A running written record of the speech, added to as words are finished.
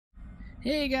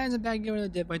Hey guys, I'm back again with a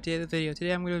Dead by Daylight video. Today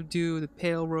I'm going to do the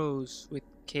Pale Rose with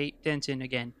Kate Denton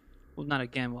again. Well, not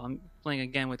again, well, I'm playing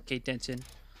again with Kate Denton.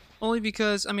 Only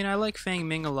because, I mean, I like Fang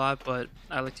Ming a lot, but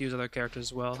I like to use other characters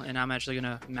as well. And I'm actually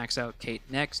going to max out Kate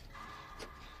next.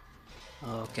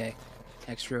 Okay,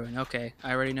 X Ruin. Okay,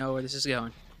 I already know where this is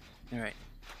going. Alright.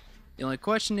 The only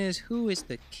question is, who is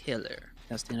the killer?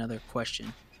 That's another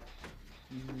question.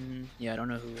 Yeah, I don't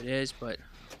know who it is, but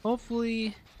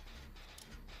hopefully...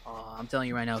 Oh, I'm telling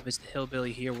you right now, if it's the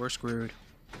hillbilly here, we're screwed.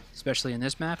 Especially in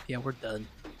this map, yeah, we're done.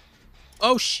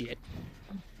 Oh, shit.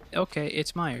 Okay,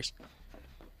 it's Myers.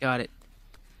 Got it.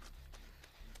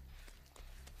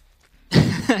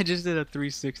 I just did a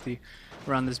 360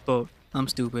 around this boat. I'm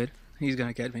stupid. He's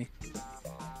gonna get me.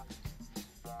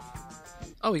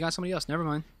 Oh, we got somebody else. Never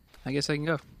mind. I guess I can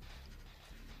go.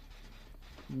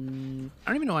 I don't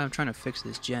even know why I'm trying to fix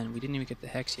this gen. We didn't even get the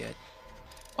hex yet.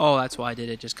 Oh, that's why I did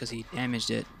it, just because he damaged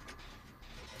it.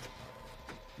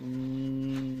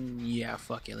 Yeah,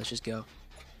 fuck it, let's just go.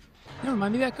 Never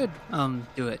mind, maybe I could,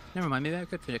 do it. Never mind, maybe I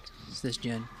could fix this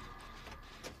gen.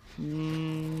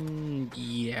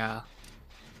 Yeah.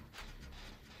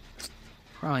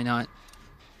 Probably not.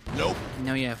 Nope.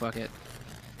 No, yeah, fuck it.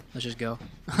 Let's just go.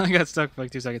 I got stuck for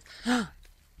like 2 seconds.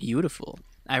 Beautiful.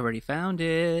 I already found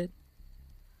it.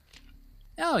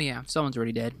 Oh, yeah, someone's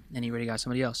already dead, and he already got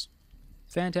somebody else.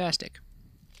 Fantastic.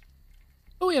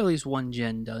 But we have at least one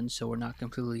gen done, so we're not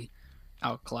completely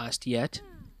outclassed yet.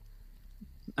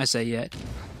 I say yet.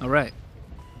 Alright.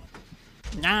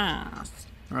 Nice.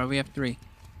 Alright, we have 3.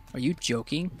 Are you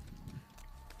joking?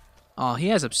 Oh, he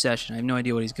has Obsession. I have no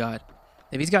idea what he's got.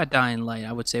 If he's got Dying Light,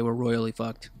 I would say we're royally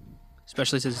fucked.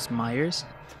 Especially since it's Myers.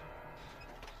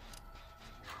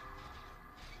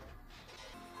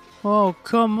 Oh,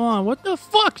 come on. What the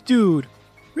fuck, dude?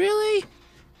 Really?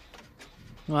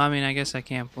 Well, I mean, I guess I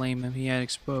can't blame him. He had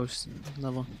exposed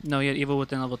level. No, he had evil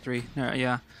within level 3.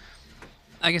 Yeah.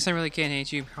 I guess I really can't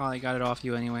hate you. Probably got it off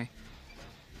you anyway.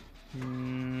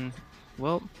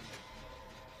 Well.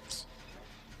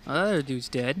 The other dude's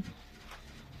dead.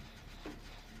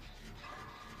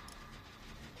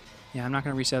 Yeah, I'm not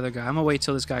going to reset the other guy. I'm going to wait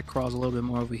till this guy crawls a little bit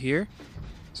more over here.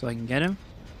 So I can get him.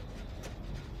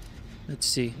 Let's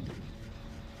see.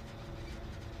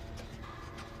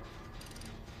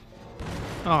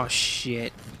 Oh,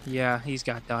 shit. Yeah, he's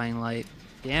got Dying Light.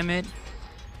 Damn it.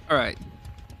 Alright.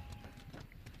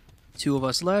 2 of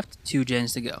us left. 2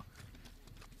 gens to go.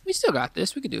 We still got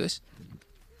this. We could do this.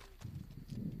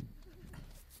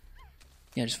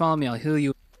 Yeah, just follow me. I'll heal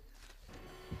you.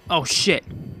 Oh, shit.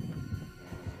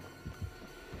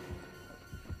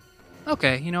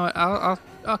 Okay, you know what?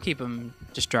 I'll keep him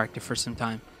distracted for some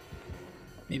time.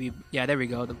 Maybe... Yeah, there we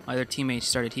go. The other teammates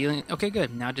started healing. Okay,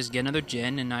 good. Now just get another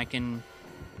gen and I can...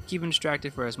 keep him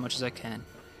distracted for as much as I can.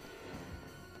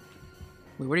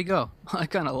 Wait, where'd he go? I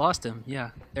kind of lost him. Yeah,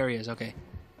 there he is. Okay.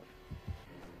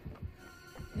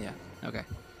 Yeah, okay.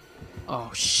 Oh,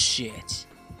 shit.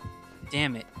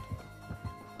 Damn it.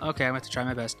 Okay, I'm going to have to try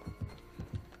my best.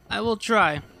 I will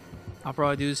try. I'll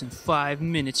probably do this in 5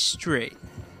 minutes straight.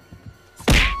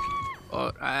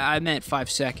 Oh, I meant 5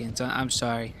 seconds. I'm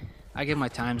sorry. I get my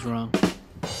times wrong.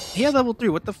 He had level 3.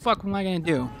 What the fuck am I gonna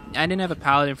do? I didn't have a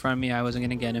pallet in front of me. I wasn't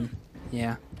gonna get him.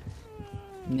 Yeah.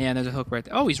 Yeah, there's a hook right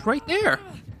there. Oh, he's right there.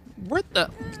 Where the...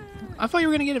 I thought you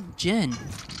were gonna get a gen.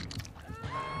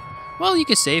 Well, you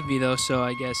could save me, though, so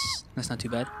I guess that's not too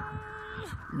bad.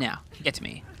 Now, get to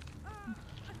me.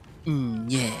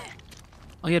 Yeah.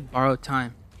 Oh, you had borrowed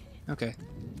time. Okay.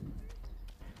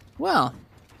 Well,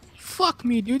 fuck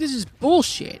me, dude. This is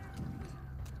bullshit.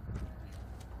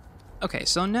 Okay,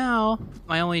 so now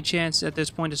my only chance at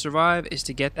this point to survive is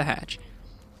to get the hatch.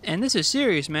 And this is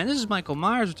serious, man. This is Michael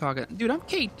Myers we're talking. Dude, I'm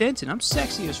Kate Denton. I'm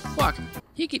sexy as fuck.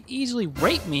 He could easily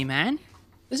rape me, man.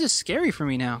 This is scary for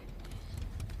me now.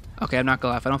 Okay, I'm not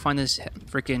gonna lie. If I don't find this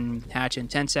freaking hatch in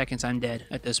 10 seconds, I'm dead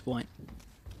at this point.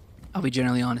 I'll be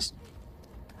generally honest.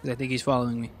 Because I think he's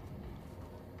following me.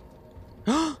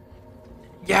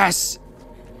 Yes!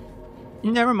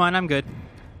 Never mind, I'm good.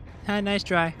 Nice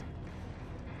try.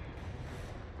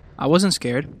 I wasn't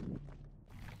scared.